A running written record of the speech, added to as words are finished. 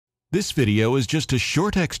This video is just a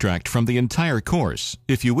short extract from the entire course.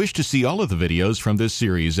 If you wish to see all of the videos from this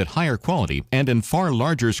series at higher quality and in far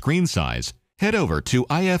larger screen size, head over to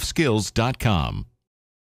ifskills.com.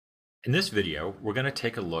 In this video, we're going to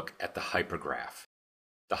take a look at the hypergraph.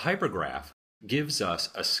 The hypergraph gives us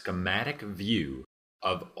a schematic view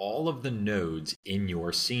of all of the nodes in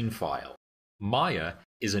your scene file. Maya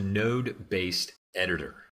is a node-based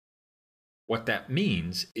editor. What that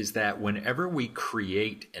means is that whenever we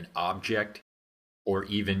create an object or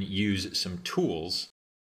even use some tools,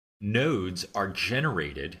 nodes are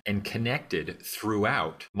generated and connected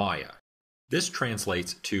throughout Maya. This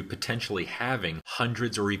translates to potentially having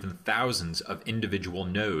hundreds or even thousands of individual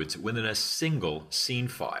nodes within a single scene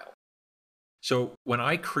file. So when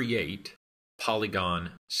I create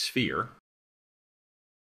polygon sphere,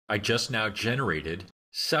 I just now generated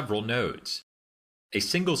several nodes. A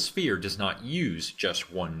single sphere does not use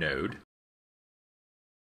just one node.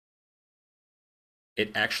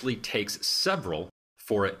 It actually takes several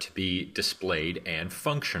for it to be displayed and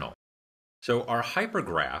functional. So our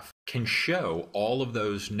hypergraph can show all of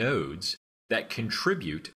those nodes that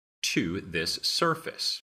contribute to this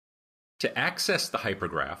surface. To access the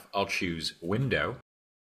hypergraph, I'll choose Window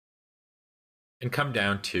and come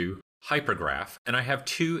down to Hypergraph, and I have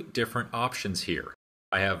two different options here.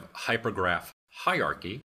 I have Hypergraph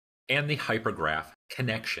Hierarchy and the Hypergraph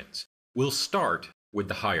Connections. We'll start with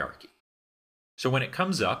the hierarchy. So when it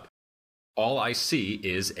comes up, all I see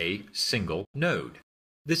is a single node.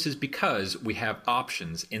 This is because we have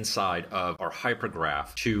options inside of our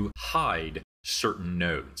hypergraph to hide certain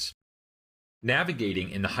nodes. Navigating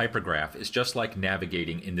in the hypergraph is just like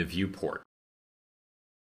navigating in the viewport.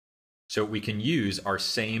 So we can use our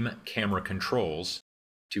same camera controls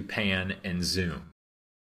to pan and zoom.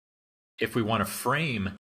 If we want to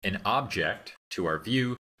frame an object to our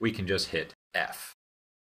view, we can just hit F.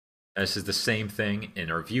 This is the same thing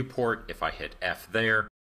in our viewport. If I hit F there,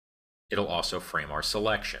 it'll also frame our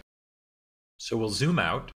selection. So we'll zoom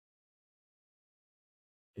out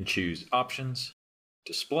and choose Options,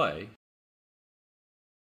 Display,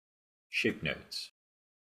 Shape Nodes.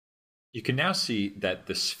 You can now see that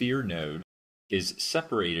the sphere node is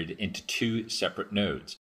separated into two separate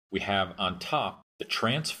nodes. We have on top the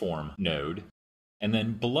transform node, and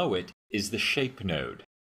then below it is the shape node.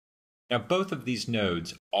 Now both of these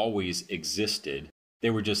nodes always existed.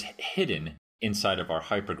 They were just hidden inside of our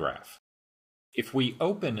hypergraph. If we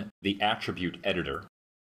open the attribute editor,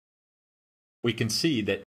 we can see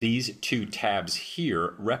that these two tabs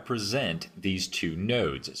here represent these two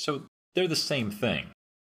nodes. So they're the same thing.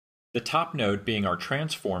 The top node, being our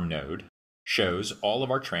transform node, shows all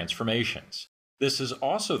of our transformations. This is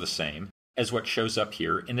also the same as what shows up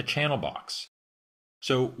here in the channel box.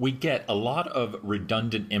 So we get a lot of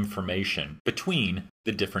redundant information between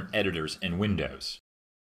the different editors and windows.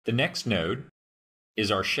 The next node is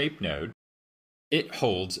our shape node. It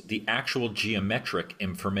holds the actual geometric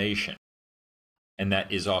information, and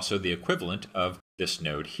that is also the equivalent of this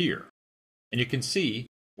node here. And you can see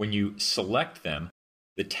when you select them,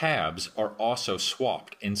 the tabs are also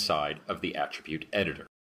swapped inside of the attribute editor.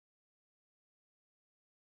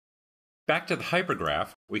 Back to the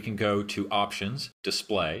hypergraph, we can go to Options,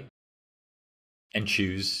 Display, and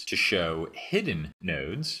choose to show hidden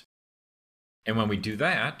nodes. And when we do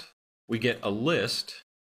that, we get a list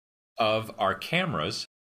of our cameras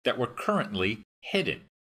that were currently hidden.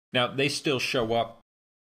 Now, they still show up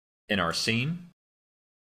in our scene,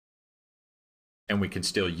 and we can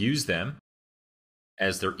still use them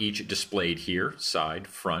as they're each displayed here, side,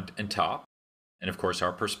 front, and top, and of course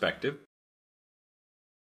our perspective,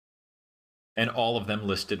 and all of them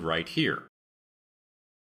listed right here.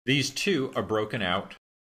 These two are broken out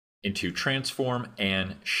into transform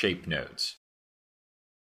and shape nodes.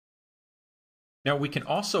 Now we can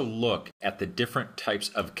also look at the different types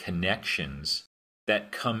of connections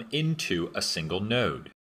that come into a single node.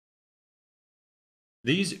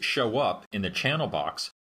 These show up in the channel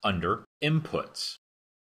box under Inputs.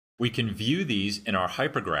 We can view these in our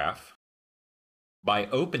hypergraph by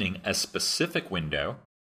opening a specific window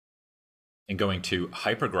and going to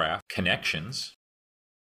Hypergraph Connections,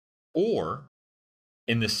 or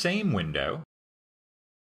in the same window,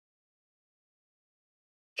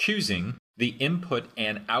 choosing the Input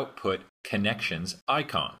and Output Connections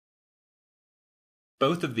icon.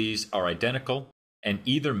 Both of these are identical, and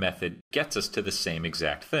either method gets us to the same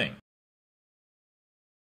exact thing.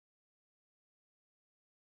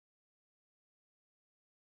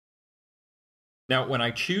 Now, when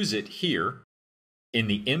I choose it here in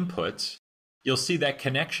the inputs, you'll see that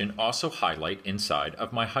connection also highlight inside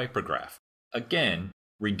of my hypergraph. Again,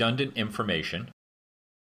 redundant information.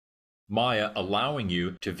 Maya allowing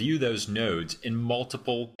you to view those nodes in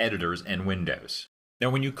multiple editors and windows. Now,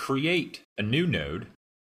 when you create a new node,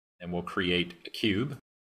 and we'll create a cube,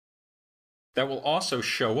 that will also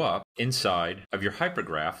show up inside of your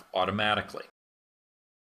hypergraph automatically.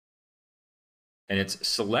 And it's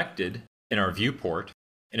selected in our viewport.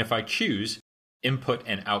 And if I choose input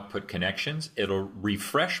and output connections, it'll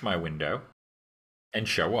refresh my window and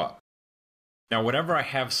show up. Now, whatever I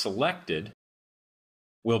have selected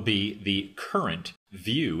will be the current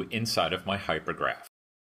view inside of my hypergraph.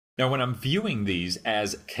 Now, when I'm viewing these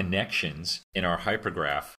as connections in our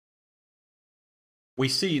hypergraph, we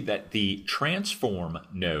see that the transform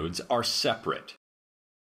nodes are separate.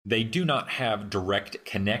 They do not have direct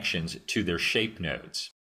connections to their shape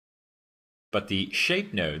nodes. But the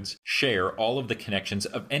shape nodes share all of the connections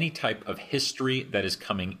of any type of history that is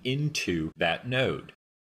coming into that node.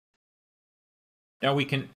 Now we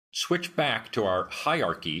can switch back to our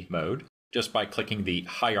hierarchy mode just by clicking the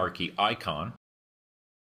hierarchy icon.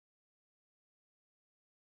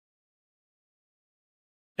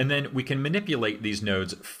 And then we can manipulate these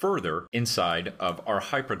nodes further inside of our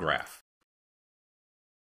hypergraph.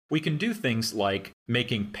 We can do things like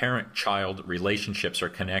making parent-child relationships or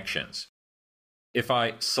connections. If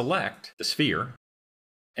I select the sphere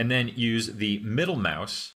and then use the middle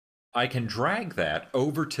mouse, I can drag that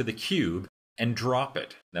over to the cube and drop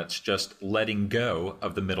it. That's just letting go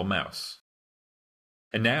of the middle mouse.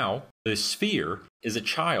 And now the sphere is a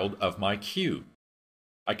child of my cube.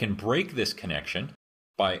 I can break this connection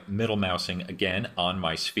by middle mousing again on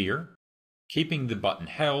my sphere, keeping the button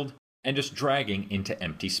held, and just dragging into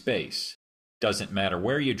empty space. Doesn't matter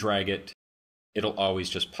where you drag it, it'll always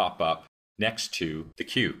just pop up next to the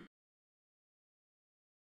cube.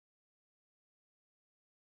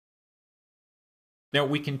 Now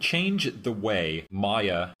we can change the way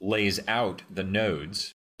Maya lays out the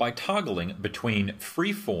nodes by toggling between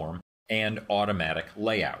Freeform and Automatic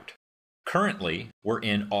Layout. Currently, we're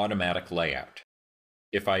in Automatic Layout.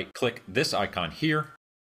 If I click this icon here,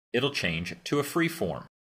 it'll change to a Freeform.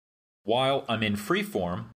 While I'm in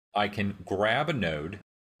Freeform, I can grab a node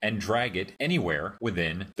and drag it anywhere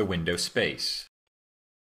within the window space.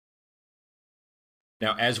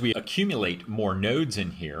 Now, as we accumulate more nodes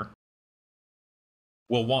in here,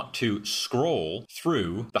 we'll want to scroll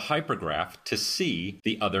through the hypergraph to see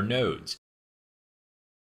the other nodes.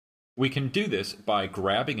 We can do this by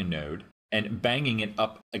grabbing a node and banging it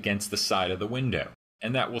up against the side of the window,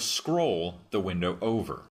 and that will scroll the window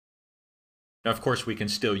over. Now, of course, we can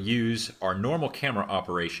still use our normal camera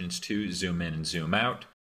operations to zoom in and zoom out.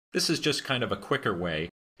 This is just kind of a quicker way,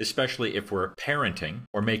 especially if we're parenting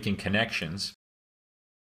or making connections.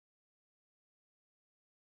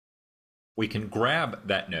 We can grab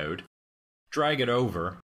that node, drag it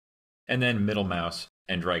over, and then middle mouse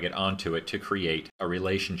and drag it onto it to create a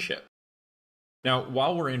relationship. Now,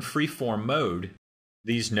 while we're in freeform mode,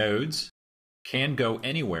 these nodes can go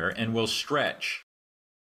anywhere and will stretch,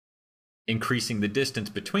 increasing the distance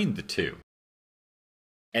between the two.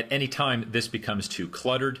 At any time this becomes too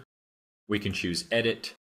cluttered, we can choose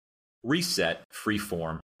Edit, Reset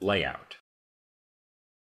Freeform Layout.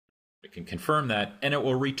 We can confirm that, and it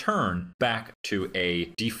will return back to a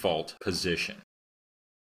default position.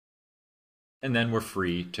 And then we're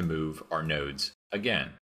free to move our nodes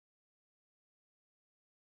again.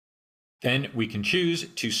 Then we can choose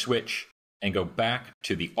to switch and go back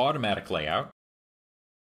to the automatic layout,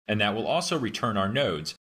 and that will also return our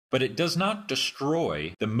nodes, but it does not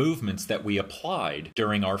destroy the movements that we applied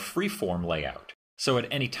during our freeform layout. So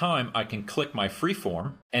at any time I can click my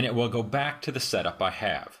freeform and it will go back to the setup I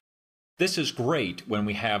have. This is great when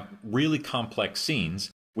we have really complex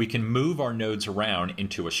scenes. We can move our nodes around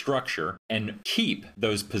into a structure and keep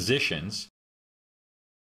those positions,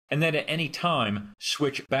 and then at any time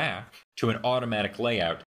switch back to an automatic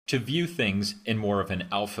layout to view things in more of an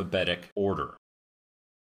alphabetic order.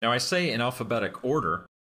 Now I say in alphabetic order,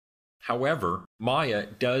 however, Maya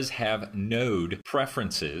does have node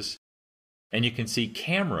preferences, and you can see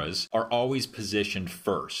cameras are always positioned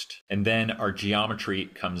first, and then our geometry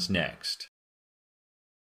comes next.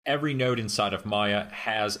 Every node inside of Maya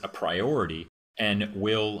has a priority and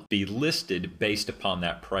will be listed based upon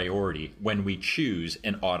that priority when we choose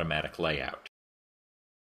an automatic layout.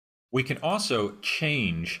 We can also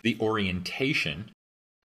change the orientation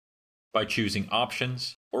by choosing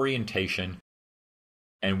Options, Orientation,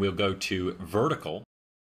 and we'll go to Vertical,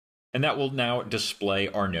 and that will now display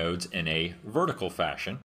our nodes in a vertical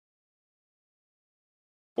fashion.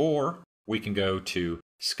 Or we can go to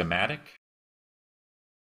Schematic,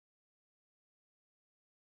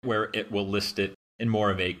 where it will list it in more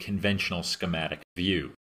of a conventional schematic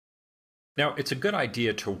view. Now, it's a good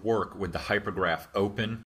idea to work with the hypergraph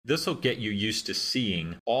open. This will get you used to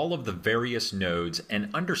seeing all of the various nodes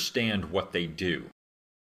and understand what they do.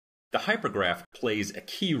 The hypergraph plays a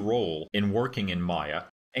key role in working in Maya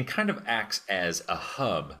and kind of acts as a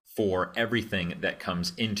hub for everything that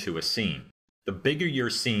comes into a scene. The bigger your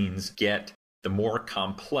scenes get, the more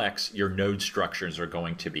complex your node structures are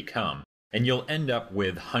going to become. And you'll end up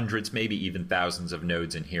with hundreds, maybe even thousands of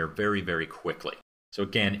nodes in here very, very quickly. So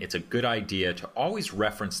again, it's a good idea to always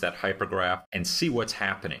reference that hypergraph and see what's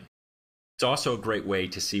happening. It's also a great way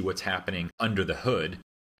to see what's happening under the hood.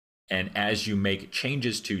 And as you make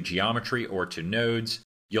changes to geometry or to nodes,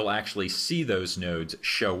 you'll actually see those nodes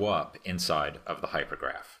show up inside of the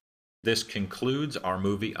hypergraph. This concludes our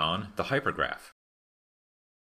movie on the hypergraph.